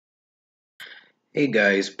Hey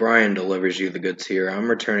guys, Brian delivers you the goods here. I'm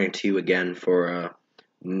returning to you again for a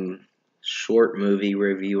mm, short movie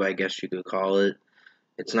review, I guess you could call it.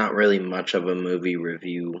 It's not really much of a movie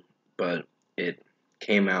review, but it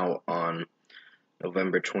came out on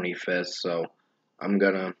November 25th, so I'm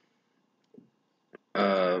gonna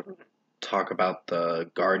uh, talk about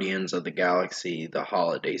the Guardians of the Galaxy, the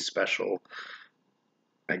holiday special.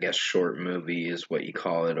 I guess short movie is what you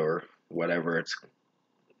call it, or whatever its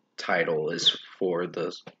title is for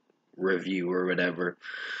the review or whatever.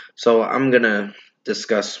 So I'm gonna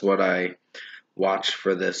discuss what I watched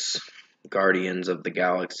for this Guardians of the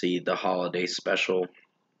Galaxy, the holiday special.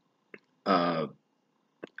 Uh,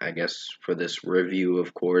 I guess for this review,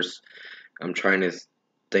 of course, I'm trying to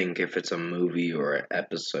think if it's a movie or an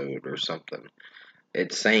episode or something.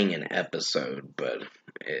 It's saying an episode, but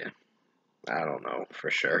I don't know for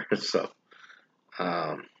sure. So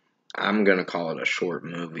um, I'm gonna call it a short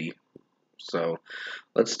movie. So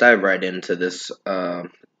let's dive right into this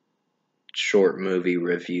short movie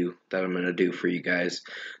review that I'm going to do for you guys.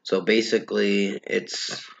 So basically,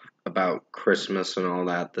 it's about Christmas and all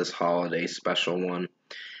that, this holiday special one.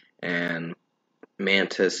 And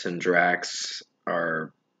Mantis and Drax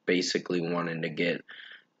are basically wanting to get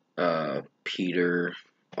Peter,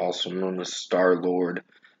 also known as Star Lord,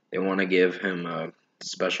 they want to give him a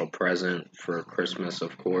special present for Christmas,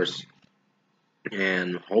 of course,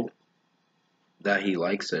 and hope that he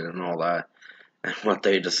likes it and all that. And what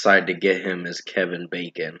they decide to get him is Kevin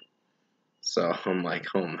Bacon. So I'm like,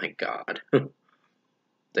 oh my god.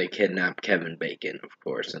 They kidnap Kevin Bacon, of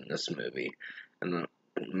course, in this movie. And the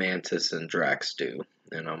Mantis and Drax do.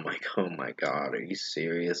 And I'm like, oh my god, are you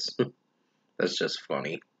serious? That's just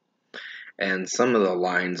funny. And some of the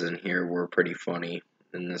lines in here were pretty funny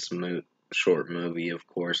in this short movie, of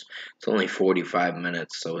course. It's only 45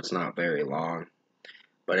 minutes, so it's not very long.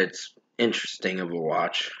 But it's interesting of a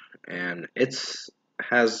watch. And it's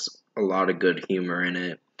has a lot of good humor in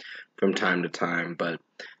it from time to time, but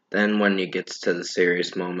then when it gets to the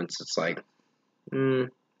serious moments, it's like,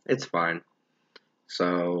 it's fine.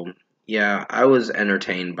 So, yeah, I was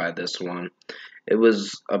entertained by this one. It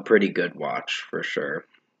was a pretty good watch for sure.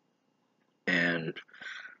 And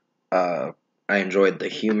uh, I enjoyed the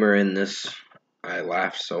humor in this. I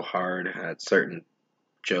laughed so hard at certain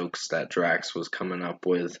jokes that Drax was coming up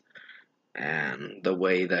with, and the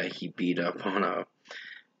way that he beat up on a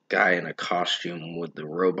guy in a costume with the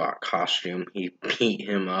robot costume. He beat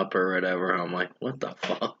him up or whatever. I'm like, what the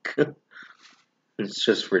fuck? It's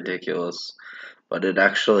just ridiculous. But it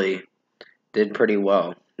actually did pretty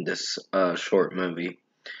well, this short movie.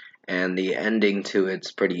 And the ending to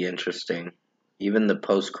it's pretty interesting. Even the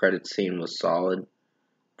post credit scene was solid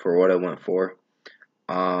for what it went for.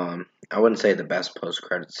 I wouldn't say the best post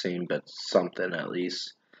credit scene, but something at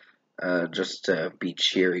least. Just to be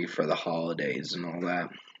cheery for the holidays and all that.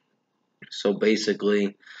 So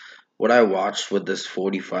basically, what I watched with this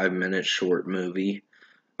 45-minute short movie,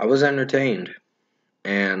 I was entertained.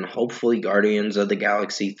 And hopefully, Guardians of the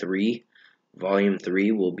Galaxy 3, Volume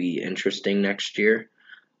 3, will be interesting next year.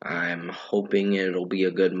 I'm hoping it'll be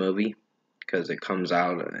a good movie because it comes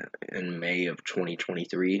out in May of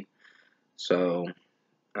 2023. So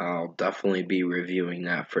I'll definitely be reviewing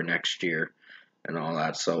that for next year and all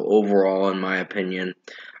that. So overall, in my opinion,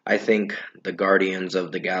 I think the Guardians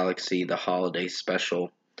of the Galaxy, the holiday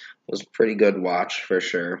special, was a pretty good watch for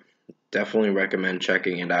sure. Definitely recommend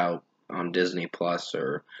checking it out on Disney Plus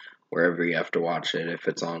or wherever you have to watch it if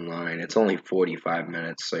it's online. It's only 45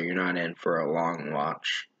 minutes, so you're not in for a long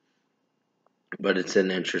watch. But it's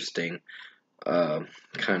an interesting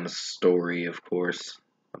kind of story, of course,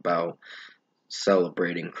 about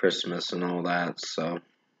celebrating Christmas and all that. So,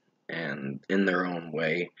 and in their own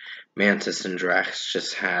way, Mantis and Drax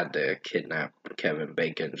just had to kidnap Kevin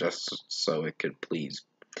Bacon just so it could please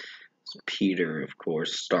Peter, of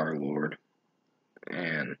course, Star Lord.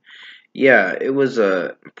 And yeah, it was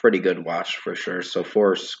a pretty good watch for sure. So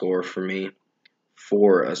for a score for me,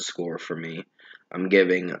 I'm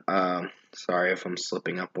giving sorry if I'm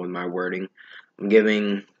slipping up with my wording. I'm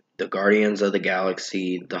giving the Guardians of the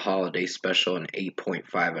Galaxy the holiday special an 8.5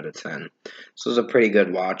 out of 10. So it's a pretty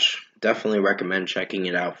good watch. Definitely recommend checking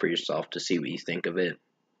it out for yourself to see what you think of it,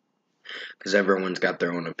 because everyone's got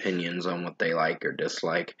their own opinions on what they like or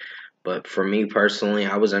dislike. But for me personally,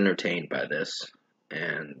 I was entertained by this,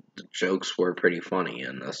 and the jokes were pretty funny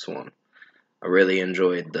in this one. I really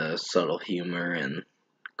enjoyed the subtle humor and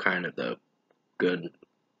kind of the good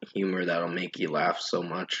humor that'll make you laugh so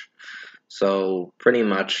much. So, pretty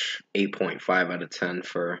much 8.5 out of 10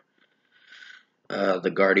 for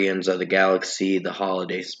the Guardians of the Galaxy, the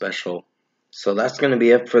holiday special. So that's going to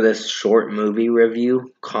be it for this short movie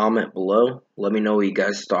review. Comment below. Let me know what you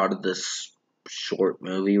guys thought of this short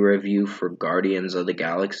movie review for Guardians of the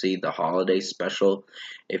Galaxy, the holiday special.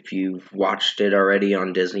 If you've watched it already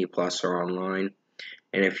on Disney Plus or online.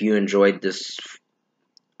 And if you enjoyed this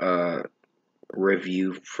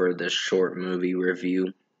review for this short movie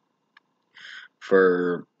review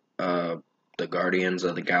for the Guardians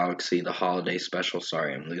of the Galaxy, the holiday special.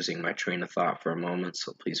 Sorry, I'm losing my train of thought for a moment,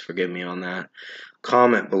 so please forgive me on that.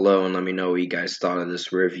 Comment below and let me know what you guys thought of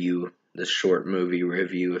this review, this short movie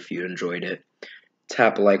review, if you enjoyed it.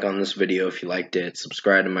 Tap a like on this video if you liked it.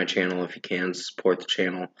 Subscribe to my channel if you can. Support the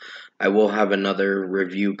channel. I will have another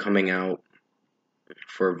review coming out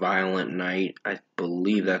for Violent Night. I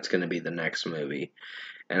believe that's going to be the next movie.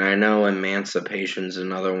 And I know Emancipation's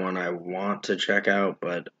another one I want to check out,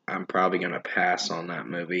 but I'm probably going to pass on that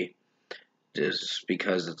movie just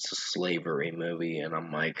because it's a slavery movie, and I'm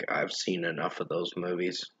like, I've seen enough of those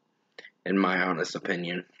movies, in my honest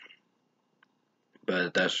opinion.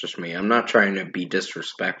 But that's just me. I'm not trying to be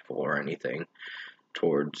disrespectful or anything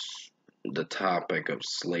towards the topic of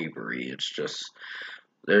slavery. It's just,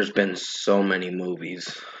 there's been so many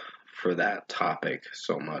movies for that topic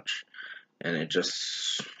so much, and it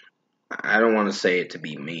just, I don't want to say it to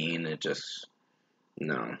be mean, it just,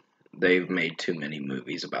 no, they've made too many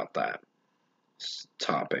movies about that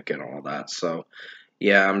topic and all that, so,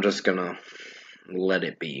 yeah, I'm just gonna let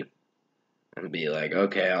it be, and be like,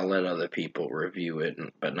 okay, I'll let other people review it,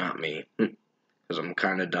 but not me, because I'm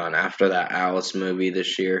kind of done. After that Alice movie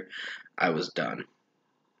this year, I was done.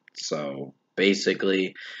 So,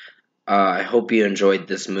 basically, I hope you enjoyed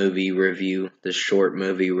this movie review, this short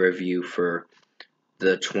movie review for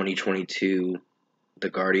the 2022 The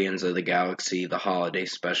Guardians of the Galaxy, the holiday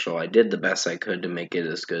special. I did the best I could to make it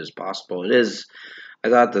as good as possible. It is, I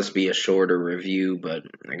thought this would be a shorter review, but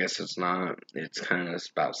I guess it's not. It's kind of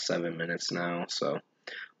about 7 minutes now, so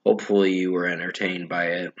hopefully you were entertained by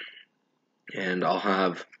it. And I'll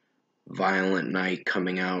have Violent Night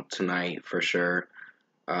coming out tonight for sure.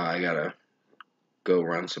 I gotta go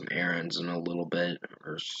run some errands in a little bit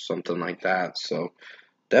or something like that, so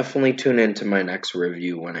definitely tune into my next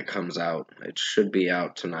review when it comes out. It should be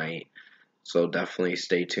out tonight, so definitely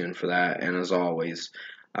stay tuned for that. And as always,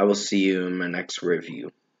 I will see you in my next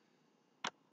review.